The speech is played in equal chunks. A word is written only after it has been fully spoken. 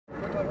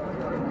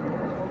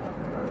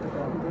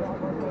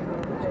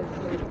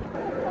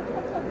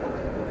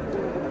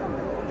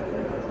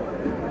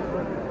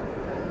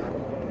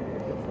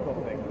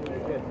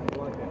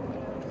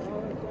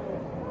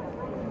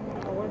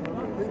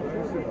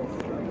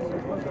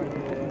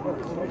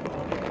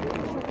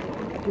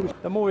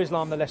The more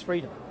Islam, the less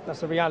freedom.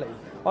 That's the reality.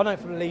 I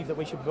don't believe that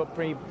we should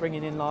be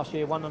bringing in last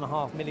year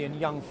 1.5 million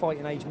young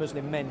fighting-age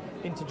Muslim men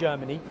into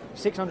Germany.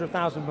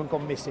 600,000 have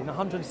gone missing.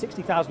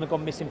 160,000 have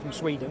gone missing from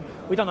Sweden.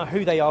 We don't know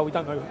who they are. We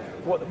don't know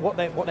what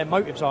their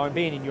motives are in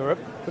being in Europe.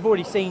 We've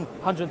already seen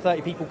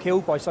 130 people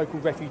killed by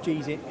so-called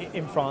refugees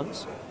in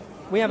France.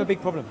 We have a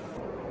big problem.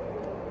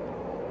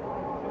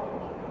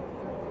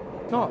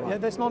 No, yeah,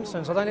 that's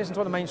nonsense. I don't listen to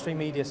what the mainstream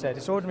media said.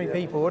 It's ordinary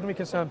people, ordinary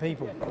concerned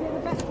people.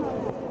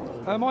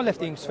 I left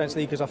the English Defence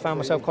League because I found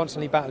myself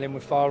constantly battling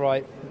with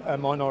far-right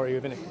minority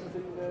within it.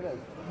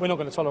 We're not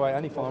going to tolerate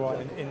any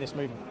far-right in this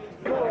movement.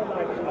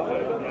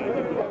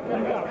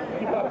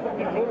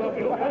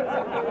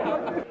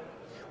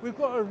 We've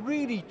got a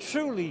really,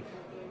 truly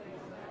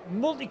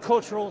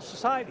multicultural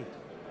society,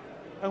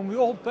 and we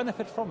all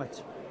benefit from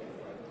it.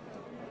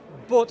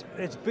 But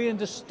it's being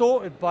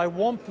distorted by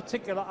one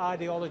particular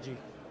ideology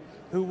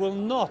who will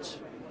not,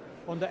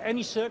 under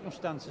any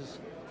circumstances,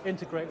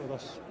 integrate with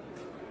us.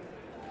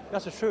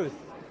 That's the truth.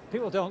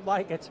 People don't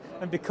like it,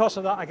 and because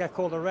of that I get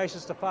called a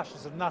racist, a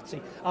fascist, a Nazi.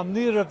 I'm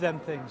neither of them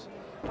things.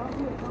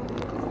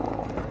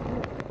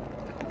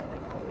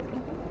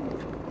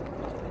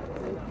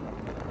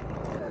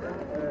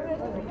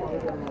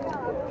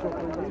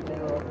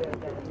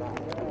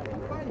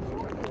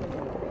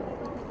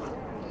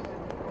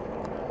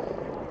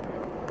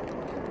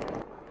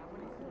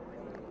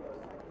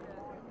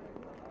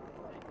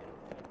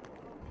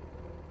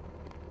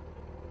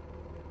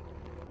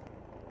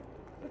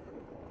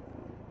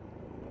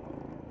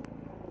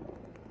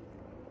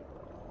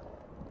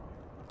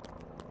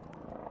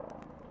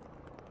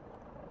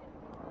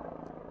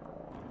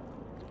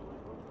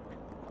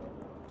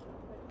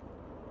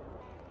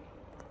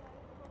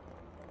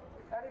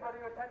 Anybody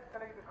who attempts to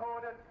leave the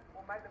cordon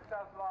will make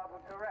themselves liable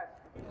to arrest.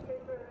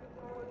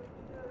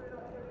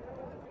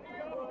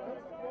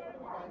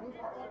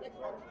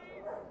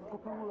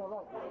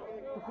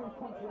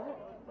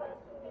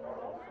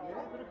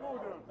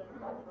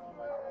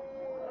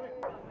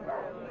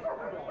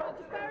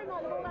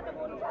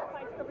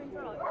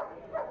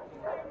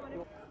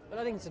 Well,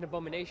 I think it's an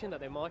abomination that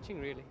they're marching,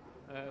 really.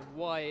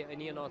 Why a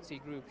neo-Nazi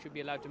group should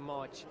be allowed to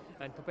march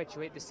and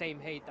perpetuate the same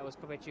hate that was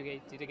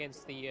perpetuated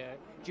against the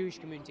Jewish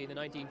community in the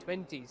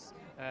 1920s.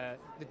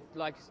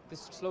 Like the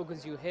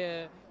slogans you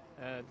hear,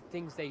 the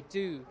things they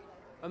do.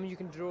 I mean, you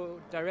can draw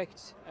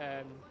direct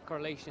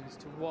correlations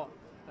to what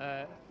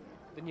the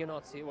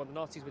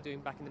Nazis were doing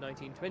back in the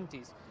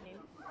 1920s.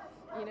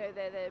 You know,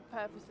 they're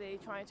purposely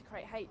trying to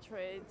create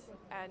hatred,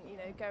 and you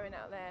know, going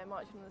out there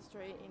marching on the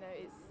street, you know,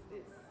 it's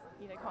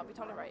you know, can't be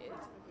tolerated.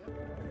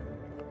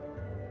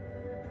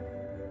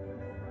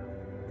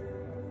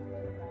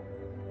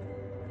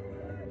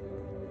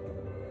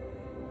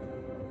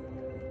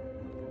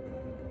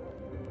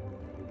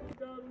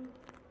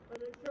 And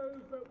it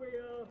shows that we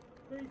are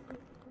decent,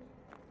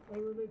 a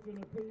religion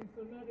of peace,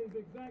 and that is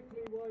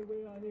exactly why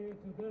we are here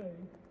today.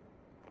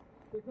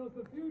 Because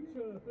the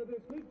future for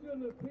this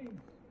religion of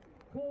peace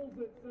calls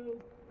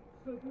itself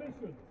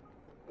submission.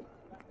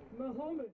 Muhammad